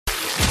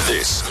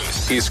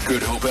This is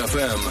Good Hope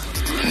FM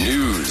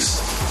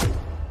News.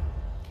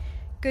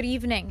 Good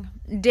evening.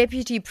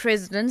 Deputy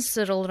President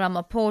Cyril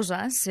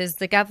Ramaphosa says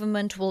the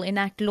government will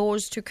enact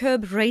laws to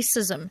curb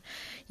racism.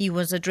 He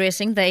was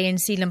addressing the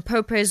ANC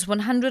Limpopo's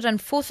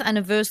 104th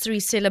anniversary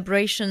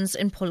celebrations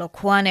in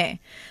Polokwane.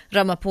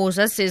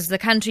 Ramaphosa says the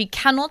country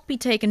cannot be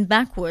taken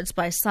backwards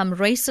by some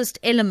racist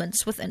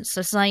elements within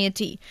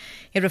society.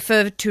 He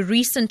referred to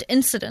recent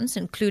incidents,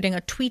 including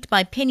a tweet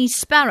by Penny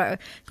Sparrow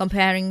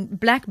comparing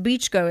black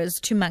beachgoers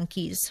to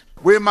monkeys.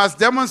 We must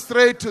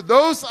demonstrate to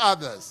those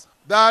others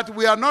that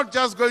we are not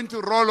just going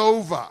to roll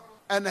over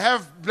and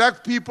have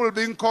black people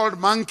being called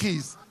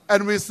monkeys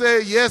and we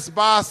say yes,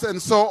 boss,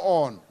 and so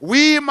on.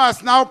 We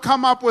must now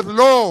come up with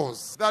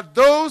laws that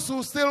those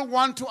who still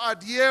want to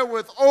adhere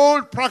with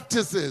old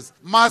practices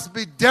must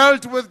be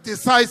dealt with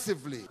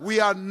decisively. We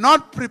are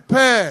not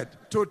prepared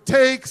to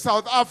take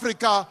South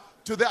Africa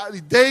to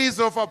the days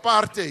of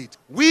apartheid.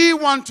 We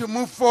want to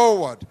move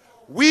forward.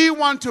 We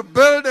want to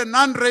build a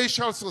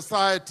non-racial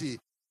society.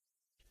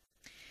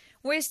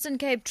 Western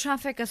Cape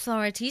traffic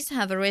authorities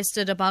have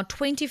arrested about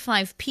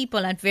 25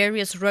 people at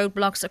various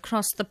roadblocks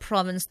across the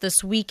province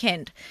this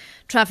weekend.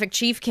 Traffic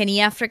Chief Kenny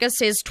Africa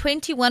says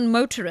 21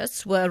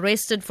 motorists were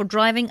arrested for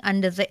driving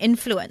under the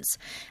influence.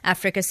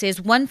 Africa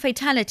says one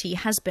fatality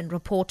has been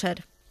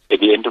reported. At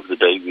the end of the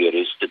day, we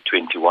arrested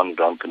 21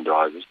 drunken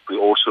drivers. We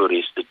also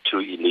arrested 2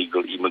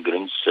 illegal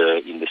immigrants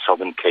in the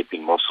Southern Cape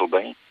in Mossel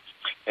Bay.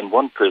 And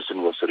one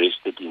person was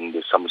arrested in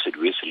the Somerset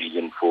West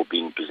region for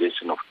being in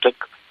possession of tick.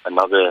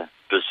 Another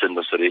person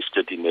was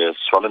arrested in the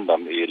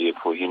Swellendam area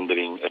for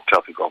hindering a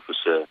traffic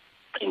officer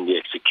in the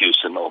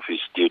execution of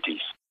his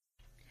duties.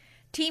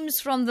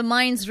 Teams from the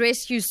Mines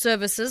Rescue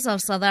Services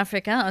of South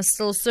Africa are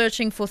still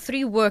searching for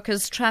 3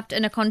 workers trapped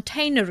in a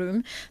container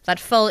room that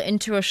fell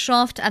into a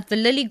shaft at the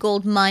Lily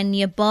Gold mine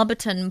near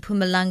Barberton,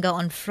 Mpumalanga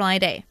on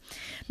Friday.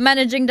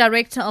 Managing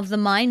Director of the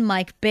mine,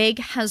 Mike Begg,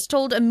 has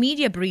told a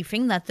media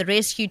briefing that the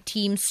rescue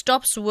team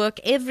stops work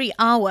every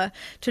hour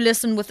to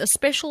listen with a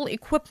special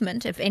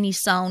equipment if any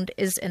sound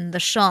is in the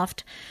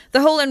shaft.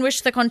 The hole in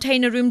which the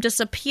container room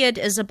disappeared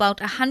is about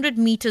 100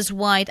 meters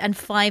wide and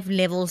 5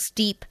 levels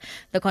deep.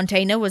 The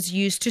container was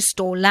used to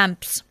store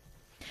lamps.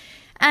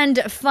 And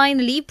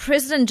finally,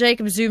 President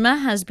Jacob Zuma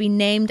has been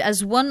named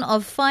as one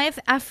of 5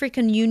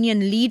 African Union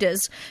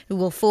leaders who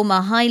will form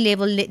a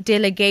high-level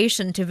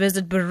delegation to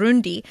visit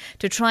Burundi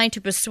to try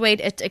to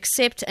persuade it to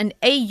accept an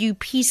AU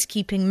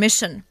peacekeeping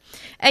mission.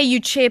 AU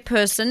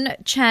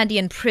chairperson,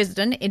 Chadian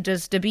President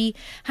Idris Deby,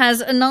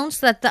 has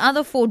announced that the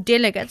other 4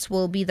 delegates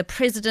will be the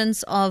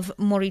presidents of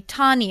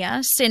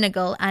Mauritania,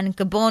 Senegal and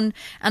Gabon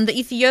and the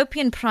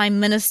Ethiopian Prime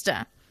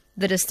Minister.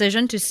 The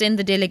decision to send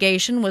the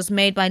delegation was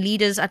made by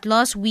leaders at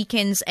last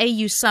weekend's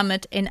AU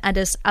summit in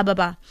Addis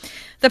Ababa.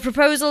 The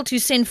proposal to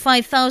send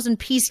 5,000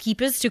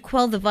 peacekeepers to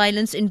quell the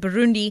violence in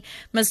Burundi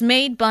was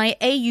made by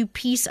AU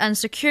Peace and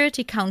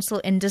Security Council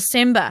in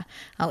December.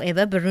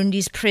 However,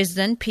 Burundi's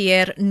President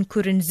Pierre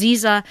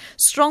Nkurunziza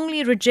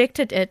strongly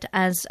rejected it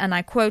as, and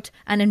I quote,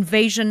 an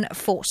invasion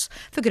force.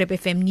 For Good Hope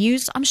FM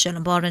News, I'm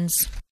Shona Barnes.